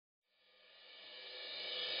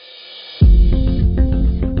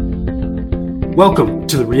Welcome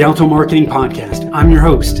to the Rialto Marketing Podcast. I'm your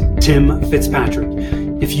host, Tim Fitzpatrick.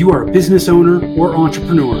 If you are a business owner or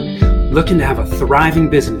entrepreneur looking to have a thriving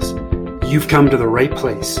business, you've come to the right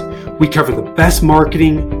place. We cover the best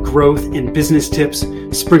marketing, growth, and business tips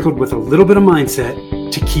sprinkled with a little bit of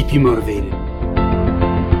mindset to keep you motivated.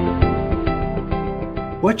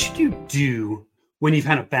 What should you do when you've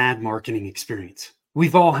had a bad marketing experience?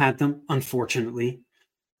 We've all had them, unfortunately.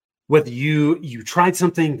 Whether you tried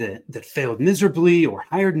something that failed miserably or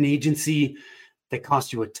hired an agency that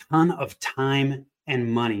cost you a ton of time and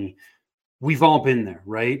money, we've all been there,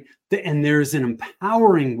 right? And there's an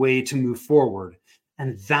empowering way to move forward.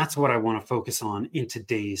 And that's what I want to focus on in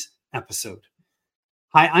today's episode.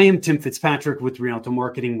 Hi, I am Tim Fitzpatrick with Rialto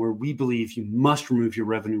Marketing, where we believe you must remove your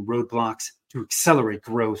revenue roadblocks to accelerate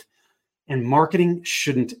growth, and marketing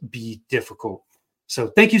shouldn't be difficult. So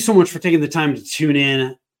thank you so much for taking the time to tune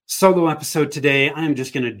in. Solo episode today. I am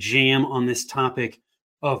just going to jam on this topic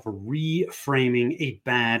of reframing a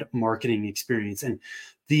bad marketing experience. And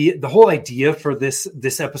the whole idea for this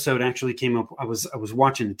episode actually came up. I was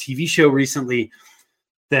watching a TV show recently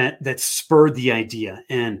that spurred the idea.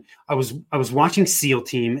 And I was watching SEAL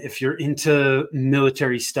Team. If you're into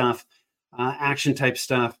military stuff, action type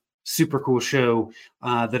stuff, super cool show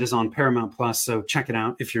that is on Paramount Plus. So check it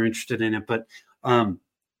out if you're interested in it. But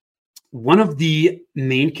one of the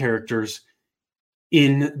main characters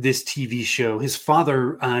in this TV show, his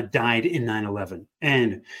father died in 9/11,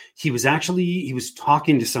 and he was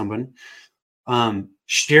talking to someone,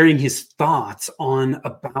 sharing his thoughts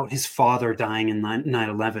about his father dying in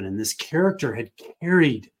 9/11, and this character had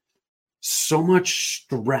carried so much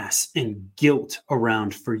stress and guilt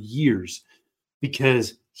around for years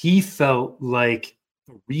because he felt like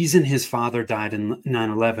the reason his father died in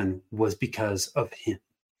 9/11 was because of him.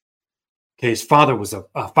 Okay, his father was a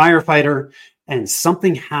firefighter, and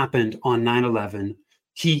something happened on 9/11.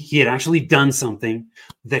 He had actually done something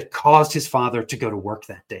that caused his father to go to work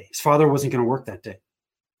that day. His father wasn't going to work that day,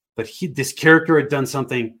 but this character had done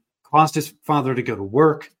something, caused his father to go to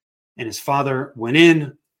work, and his father went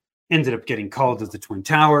in, ended up getting called to the Twin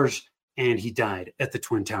Towers, and he died at the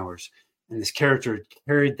Twin Towers. And this character had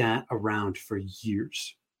carried that around for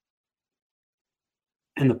years.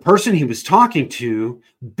 And the person he was talking to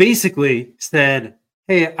basically said,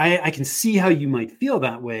 hey, I can see how you might feel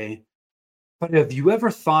that way, but have you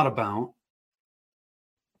ever thought about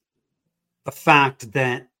the fact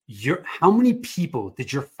that how many people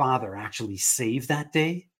did your father actually save that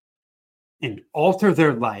day and alter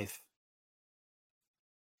their life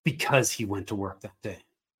because he went to work that day?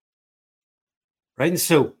 Right? And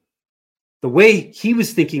so the way he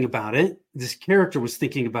was thinking about it, this character was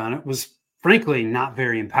thinking about it, was frankly not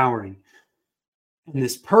very empowering. And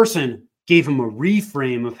this person gave him a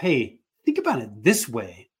reframe of, hey, think about it this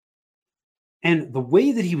way. And the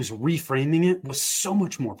way that he was reframing it was so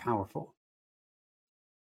much more powerful.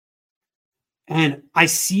 And I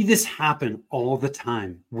see this happen all the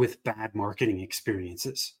time with bad marketing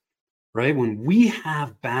experiences, right? When we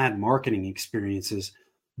have bad marketing experiences,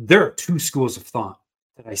 there are two schools of thought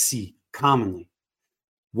that I see commonly.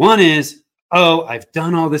 One is, oh, I've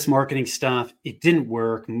done all this marketing stuff. It didn't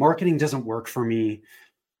work. Marketing doesn't work for me.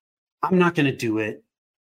 I'm not going to do it.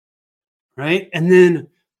 Right? And then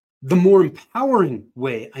the more empowering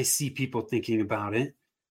way I see people thinking about it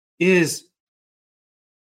is,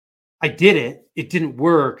 I did it. It didn't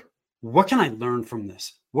work. What can I learn from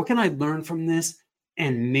this? What can I learn from this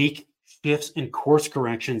and make shifts and course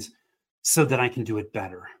corrections so that I can do it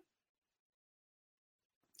better?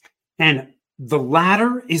 And the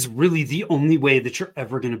latter is really the only way that you're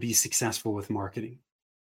ever going to be successful with marketing.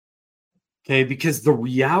 Okay, because the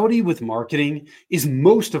reality with marketing is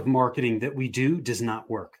most of marketing that we do does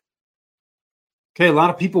not work. Okay, a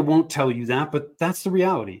lot of people won't tell you that, but that's the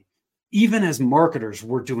reality. Even as marketers,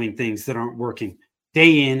 we're doing things that aren't working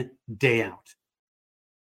day in, day out.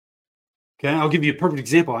 Okay, I'll give you a perfect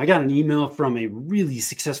example. I got an email from a really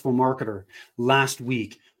successful marketer last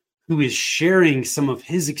week who is sharing some of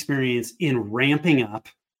his experience in ramping up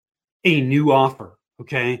a new offer,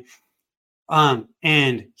 okay?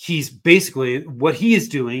 And he's basically, what he is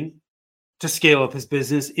doing to scale up his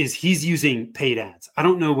business is he's using paid ads. I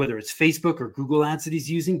don't know whether it's Facebook or Google ads that he's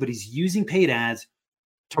using, but he's using paid ads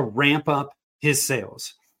to ramp up his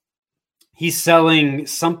sales. He's selling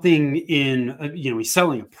something he's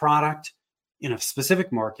selling a product in a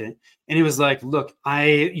specific market. And he was like, look,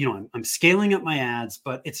 I'm scaling up my ads,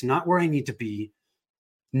 but it's not where I need to be.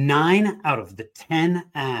 9 out of the 10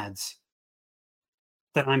 ads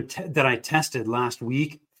that I tested last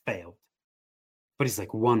week failed. But he's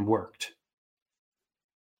like, one worked.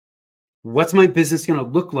 What's my business going to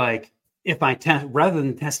look like if I test, rather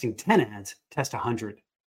than testing 10 ads, test 100. If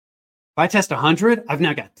I test 100, I've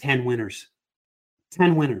now got 10 winners,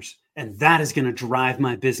 10 winners, and that is going to drive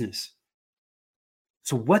my business.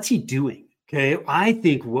 So what's he doing? Okay. I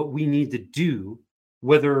think what we need to do,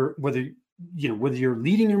 whether you're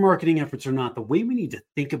leading your marketing efforts or not, the way we need to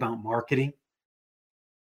think about marketing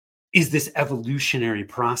is this evolutionary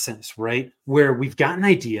process, right? Where we've got an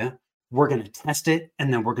idea, we're going to test it,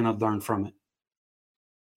 and then we're going to learn from it.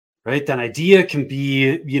 Right? That idea can be,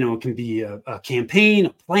 a campaign,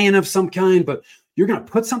 a plan of some kind, but you're going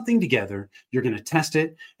to put something together, you're going to test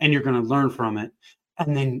it, and you're going to learn from it.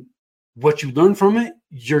 And then what you learn from it,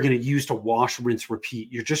 you're going to use to wash, rinse,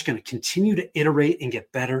 repeat. You're just going to continue to iterate and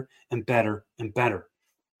get better and better and better.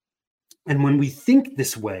 And when we think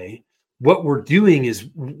this way, what we're doing is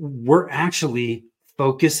we're actually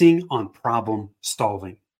focusing on problem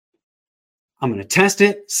solving. I'm going to test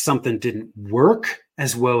it. Something didn't work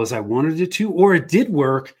as well as I wanted it to, or it did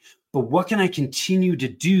work, but what can I continue to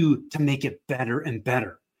do to make it better and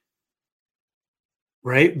better?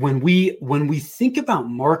 Right? When we think about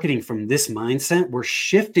marketing from this mindset, we're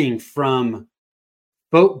shifting from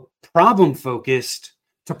problem focused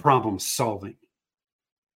to problem solving,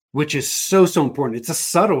 which is so important. It's a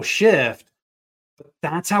subtle shift, but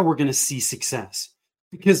that's how we're going to see success.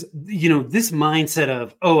 Because, this mindset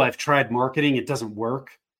of, I've tried marketing, it doesn't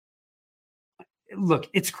work. Look,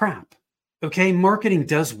 it's crap. Okay. Marketing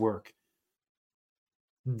does work.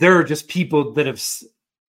 There are just people that have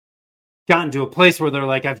gotten to a place where they're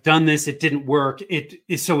like, I've done this, it didn't work.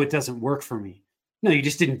 So it doesn't work for me. No, you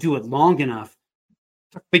just didn't do it long enough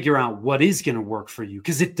to figure out what is going to work for you,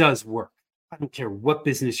 because it does work. I don't care what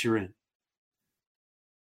business you're in.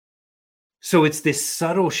 So it's this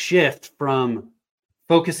subtle shift from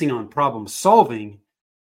focusing on problem solving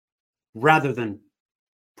rather than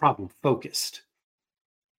problem focused.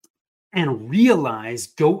 And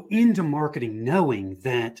go into marketing knowing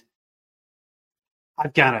that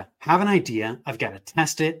I've got to have an idea, I've got to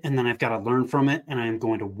test it, and then I've got to learn from it, and I am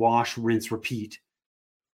going to wash, rinse, repeat.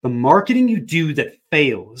 The marketing you do that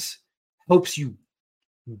fails helps you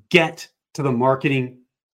get to the marketing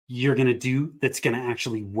you're going to do that's going to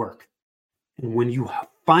actually work. And when you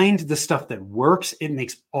find the stuff that works, it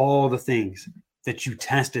makes all the things that you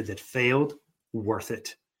tested that failed worth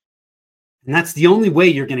it. And that's the only way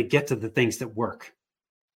you're going to get to the things that work.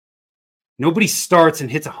 Nobody starts and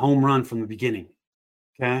hits a home run from the beginning.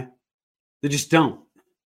 Okay? They just don't.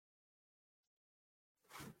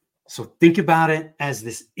 So think about it as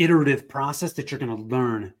this iterative process that you're going to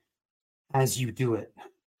learn as you do it.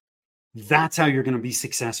 That's how you're going to be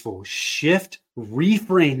successful.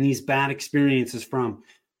 Reframe these bad experiences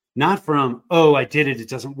not from, I did it, it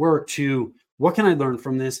doesn't work, to what can I learn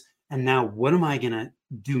from this? And now what am I going to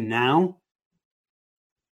do now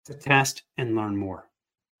to test and learn more?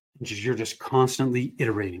 You're just constantly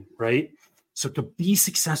iterating, right? So to be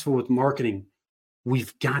successful with marketing,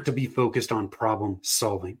 we've got to be focused on problem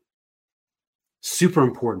solving. Super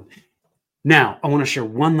important. Now, I want to share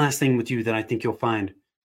one last thing with you that I think you'll find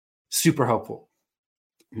super helpful.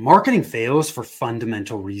 Marketing fails for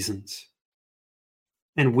fundamental reasons.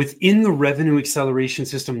 And within the revenue acceleration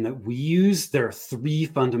system that we use, there are 3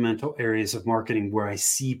 fundamental areas of marketing where I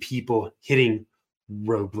see people hitting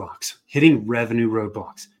revenue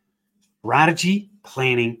roadblocks: strategy,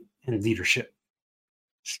 planning, and leadership.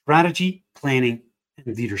 Strategy, planning,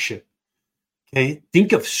 and leadership. Okay.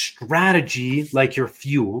 Think of strategy like your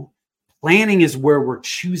fuel. Planning is where we're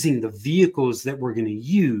choosing the vehicles that we're going to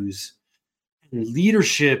use. And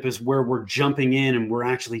leadership is where we're jumping in and we're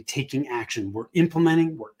actually taking action. We're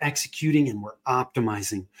implementing, we're executing, and we're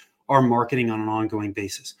optimizing our marketing on an ongoing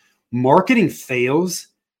basis. Marketing fails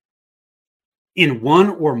in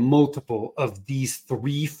one or multiple of these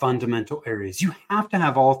 3 fundamental areas. You have to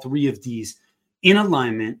have all 3 of these in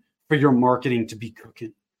alignment for your marketing to be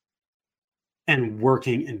cooking and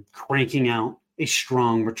working and cranking out a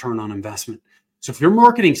strong return on investment. So if your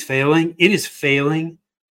marketing's failing, it is failing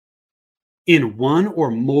in one or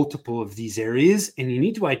multiple of these areas, and you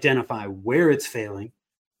need to identify where it's failing,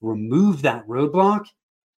 remove that roadblock,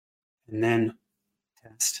 and then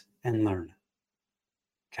test and learn.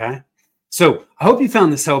 Okay? So I hope you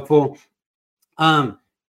found this helpful. Don't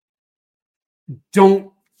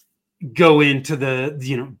go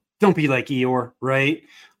into don't be like Eeyore, right?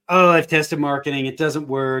 I've tested marketing. It doesn't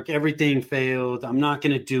work. Everything failed. I'm not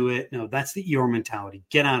going to do it. No, that's the Eeyore mentality.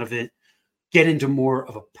 Get out of it. Get into more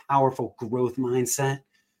of a powerful growth mindset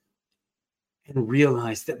and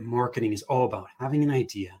realize that marketing is all about having an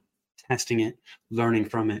idea, testing it, learning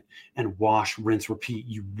from it, and wash, rinse, repeat.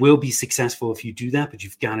 You will be successful if you do that, but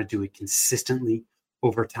you've got to do it consistently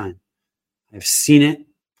over time. I've seen it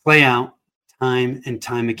play out time and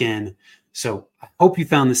time again. So I hope you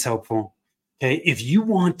found this helpful. Okay. If you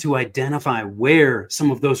want to identify where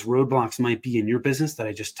some of those roadblocks might be in your business that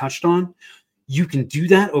I just touched on, you can do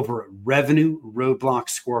that over at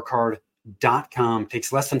revenueroadblockscorecard.com.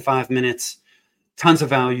 Takes less than 5 minutes. Tons of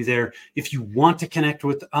value there. If you want to connect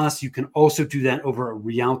with us, you can also do that over at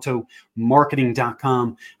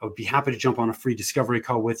rialtomarketing.com. I would be happy to jump on a free discovery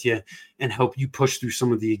call with you and help you push through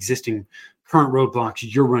some of the existing current roadblocks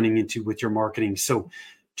you're running into with your marketing. So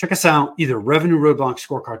check us out, either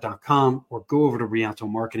revenueroadblockscorecard.com or go over to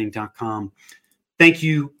rialtomarketing.com. Thank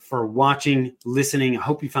you for watching, listening. I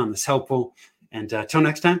hope you found this helpful. And until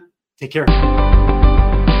next time, take care.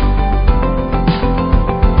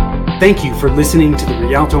 Thank you for listening to the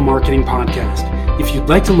Rialto Marketing Podcast. If you'd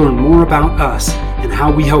like to learn more about us and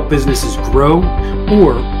how we help businesses grow,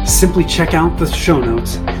 or simply check out the show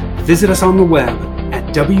notes, visit us on the web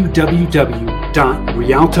at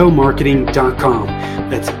www.rialtomarketing.com.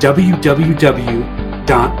 That's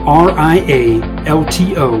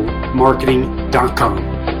www.rialtomarketing.com.